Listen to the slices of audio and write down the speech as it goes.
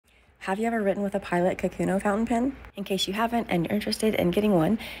Have you ever written with a Pilot Kakuno fountain pen? In case you haven't and you're interested in getting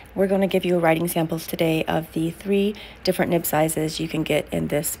one, we're going to give you writing samples today of the 3 different nib sizes you can get in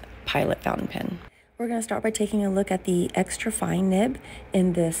this Pilot fountain pen. We're going to start by taking a look at the extra fine nib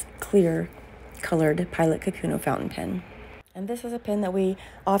in this clear colored Pilot Kakuno fountain pen. And this is a pen that we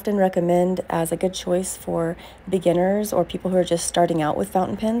often recommend as a good choice for beginners or people who are just starting out with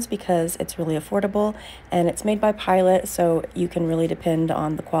fountain pens because it's really affordable and it's made by Pilot, so you can really depend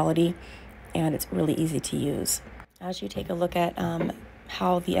on the quality and it's really easy to use. As you take a look at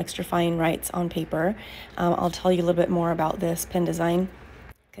how the extra fine writes on paper, I'll tell you a little bit more about this pen design.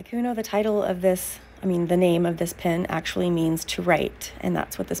 Kakuno, the name of this pen actually means to write, and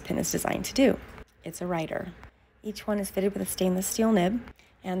that's what this pen is designed to do. It's a writer. Each one is fitted with a stainless steel nib,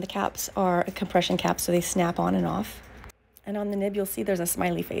 and the caps are a compression cap, so they snap on and off. And on the nib, you'll see there's a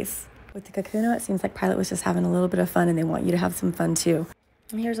smiley face. With the Kakuno, it seems like Pilot was just having a little bit of fun, and they want you to have some fun too.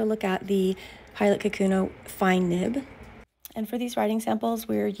 And here's a look at the Pilot Kakuno fine nib. And for these writing samples,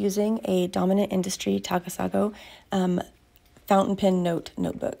 we're using a Dominant Industry Takasago fountain pen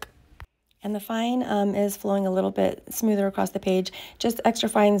notebook. And the fine is flowing a little bit smoother across the page. Just extra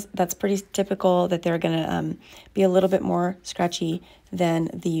fines, that's pretty typical that they're going to be a little bit more scratchy than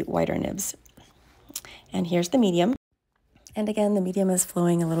the wider nibs. And here's the medium. And again, the medium is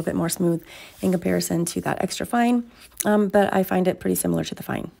flowing a little bit more smooth in comparison to that extra fine, but I find it pretty similar to the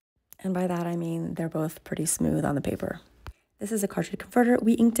fine. And by that, I mean they're both pretty smooth on the paper. This is a cartridge converter.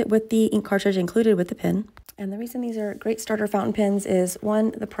 We inked it with the ink cartridge included with the pen. And the reason these are great starter fountain pens is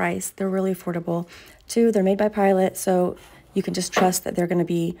 1, the price, they're really affordable. 2, they're made by Pilot, so you can just trust that they're going to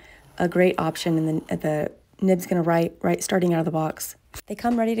be a great option and the nib's going to write starting out of the box. They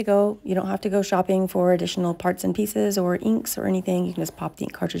come ready to go. You don't have to go shopping for additional parts and pieces or inks or anything. You can just pop the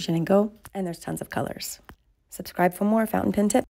ink cartridge in and go. And there's tons of colors. Subscribe for more fountain pen tips.